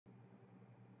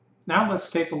Now let's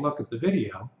take a look at the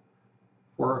video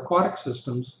for Aquatic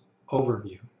Systems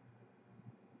Overview.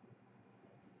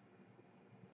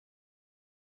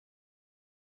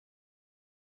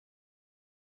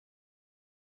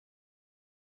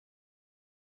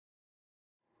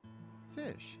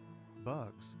 Fish,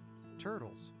 bugs,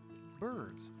 turtles,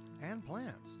 birds, and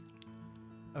plants.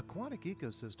 Aquatic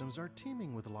ecosystems are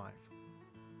teeming with life.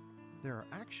 There are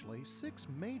actually 6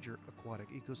 major aquatic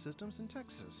ecosystems in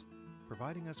Texas,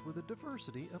 providing us with a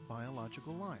diversity of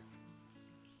biological life.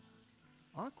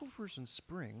 Aquifers and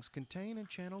springs contain and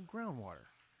channel groundwater.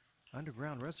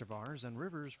 Underground reservoirs and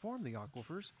rivers form the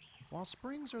aquifers, while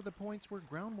springs are the points where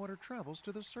groundwater travels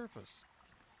to the surface.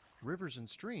 Rivers and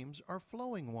streams are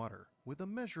flowing water with a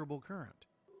measurable current.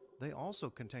 They also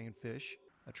contain fish,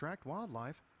 attract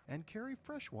wildlife, and carry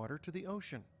fresh water to the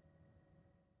ocean.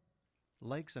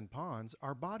 Lakes and ponds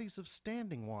are bodies of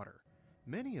standing water,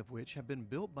 many of which have been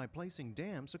built by placing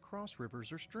dams across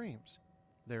rivers or streams.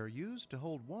 They are used to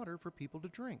hold water for people to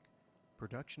drink,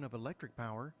 production of electric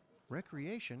power,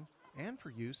 recreation, and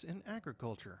for use in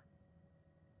agriculture.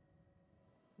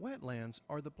 Wetlands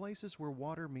are the places where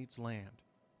water meets land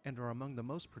and are among the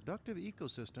most productive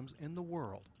ecosystems in the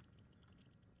world.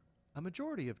 A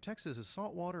majority of Texas's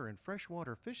saltwater and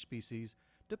freshwater fish species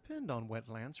depend on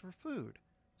wetlands for food,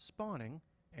 spawning,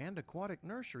 and aquatic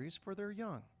nurseries for their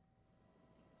young.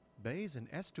 Bays and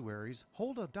estuaries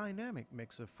hold a dynamic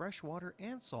mix of freshwater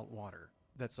and saltwater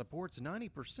that supports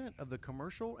 90% of the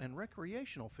commercial and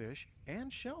recreational fish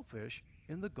and shellfish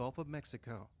in the Gulf of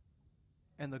Mexico.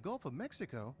 And the Gulf of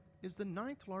Mexico is the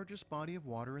 9th largest body of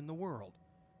water in the world,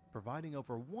 providing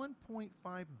over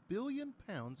 1.5 billion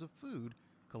pounds of food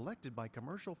collected by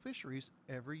commercial fisheries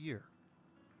every year.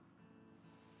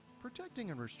 Protecting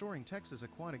and restoring Texas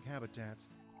aquatic habitats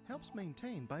helps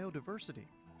maintain biodiversity,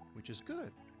 which is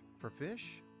good for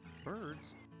fish,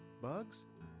 birds, bugs,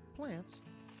 plants,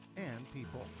 and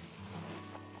people.